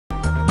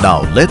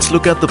Now let's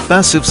look at the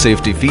passive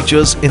safety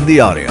features in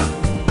the Aria.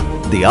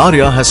 The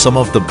Aria has some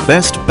of the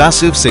best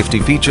passive safety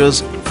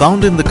features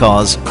found in the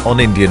cars on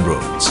Indian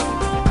roads.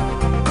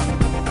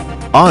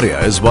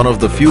 Aria is one of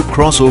the few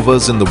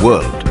crossovers in the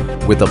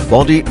world with a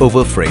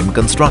body-over-frame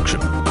construction.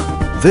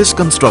 This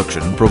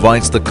construction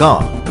provides the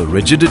car the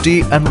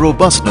rigidity and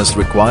robustness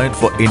required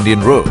for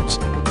Indian roads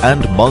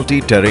and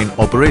multi-terrain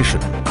operation.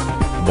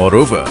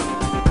 Moreover,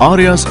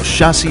 Aria's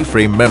chassis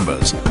frame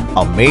members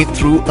are made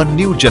through a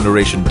new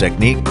generation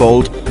technique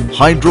called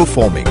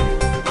hydroforming,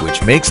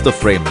 which makes the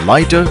frame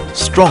lighter,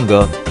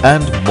 stronger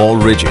and more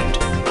rigid.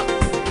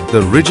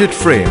 The rigid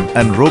frame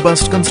and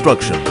robust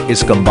construction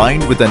is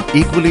combined with an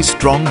equally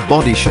strong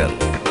body shell.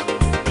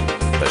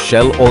 The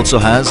shell also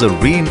has a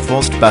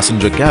reinforced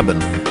passenger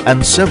cabin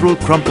and several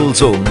crumple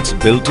zones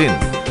built in,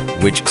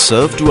 which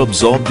serve to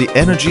absorb the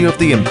energy of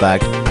the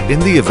impact in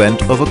the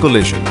event of a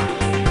collision.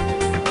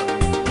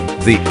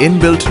 The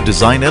inbuilt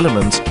design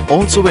elements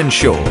also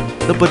ensure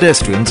the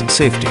pedestrian's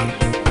safety.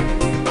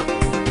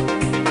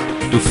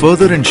 To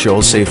further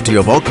ensure safety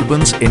of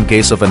occupants in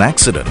case of an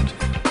accident,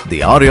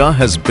 the Aria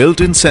has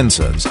built-in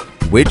sensors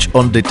which,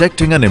 on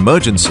detecting an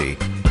emergency,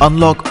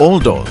 unlock all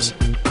doors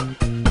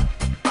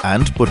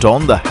and put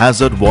on the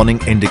hazard warning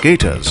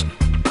indicators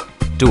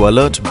to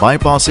alert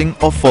bypassing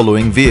or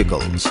following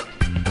vehicles.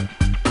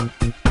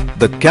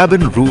 The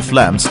cabin roof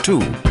lamps too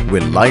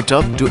will light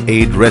up to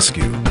aid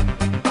rescue.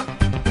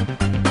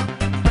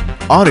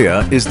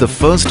 Aria is the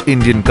first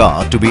Indian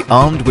car to be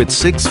armed with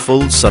 6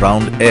 full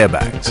surround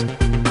airbags.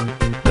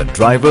 The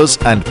driver's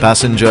and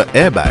passenger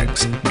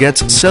airbags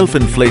gets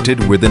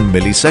self-inflated within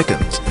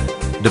milliseconds,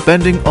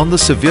 depending on the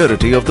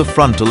severity of the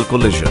frontal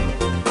collision.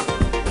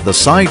 The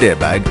side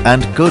airbag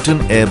and curtain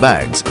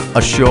airbags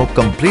assure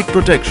complete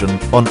protection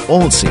on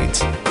all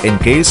seats in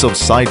case of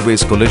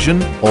sideways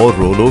collision or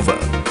rollover.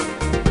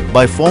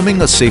 By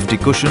forming a safety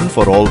cushion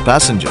for all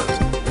passengers,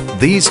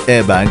 these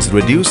airbags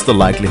reduce the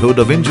likelihood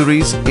of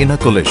injuries in a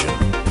collision.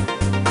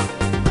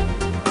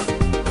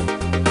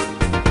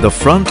 The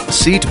front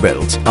seat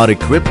belts are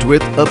equipped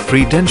with a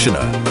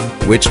pre-tensioner,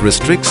 which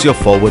restricts your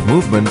forward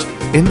movement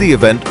in the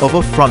event of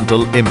a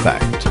frontal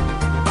impact.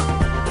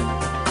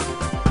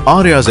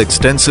 Aria's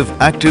extensive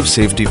active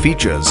safety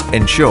features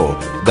ensure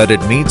that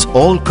it meets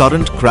all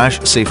current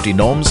crash safety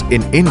norms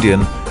in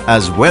Indian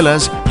as well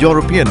as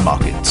European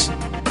markets.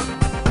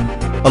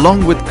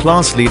 Along with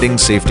class-leading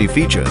safety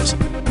features,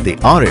 the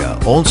Aria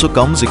also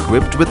comes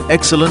equipped with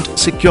excellent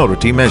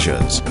security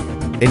measures.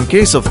 In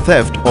case of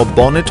theft or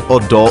bonnet or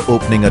door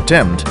opening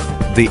attempt,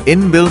 the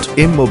inbuilt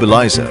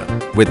immobilizer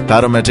with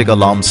parametric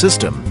alarm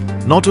system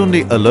not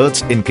only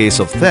alerts in case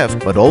of theft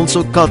but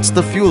also cuts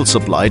the fuel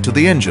supply to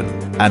the engine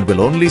and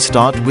will only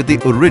start with the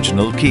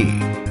original key.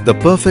 The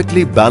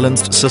perfectly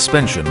balanced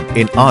suspension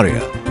in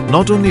Aria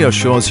not only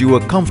assures you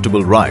a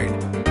comfortable ride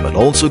but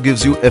also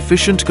gives you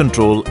efficient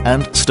control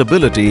and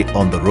stability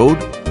on the road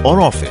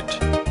or off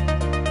it.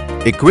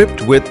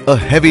 Equipped with a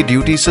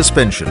heavy-duty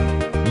suspension,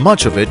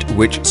 much of it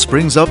which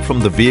springs up from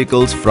the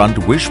vehicle's front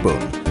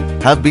wishbone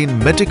have been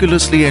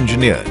meticulously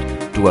engineered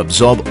to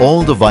absorb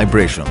all the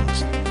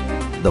vibrations.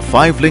 The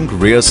 5-link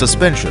rear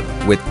suspension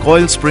with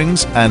coil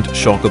springs and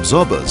shock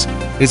absorbers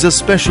is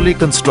especially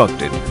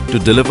constructed to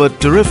deliver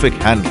terrific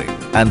handling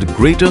and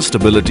greater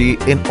stability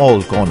in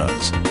all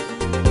corners.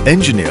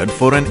 Engineered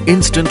for an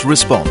instant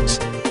response,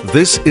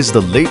 this is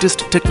the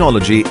latest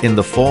technology in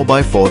the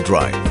 4x4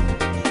 drive.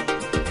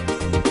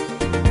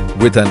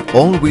 With an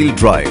all-wheel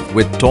drive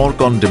with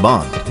torque on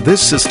demand,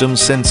 this system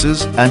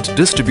senses and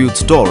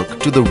distributes torque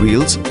to the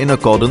wheels in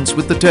accordance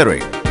with the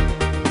terrain.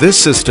 This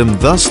system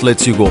thus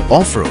lets you go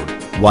off-road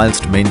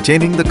whilst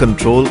maintaining the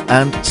control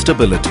and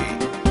stability.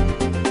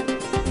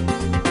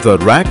 The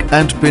rack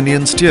and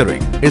pinion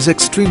steering is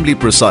extremely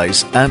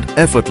precise and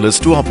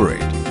effortless to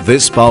operate.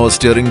 This power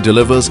steering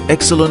delivers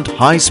excellent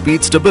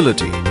high-speed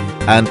stability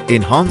and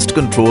enhanced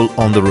control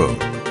on the road,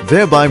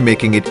 thereby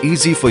making it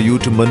easy for you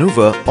to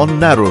maneuver on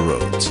narrow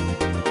roads.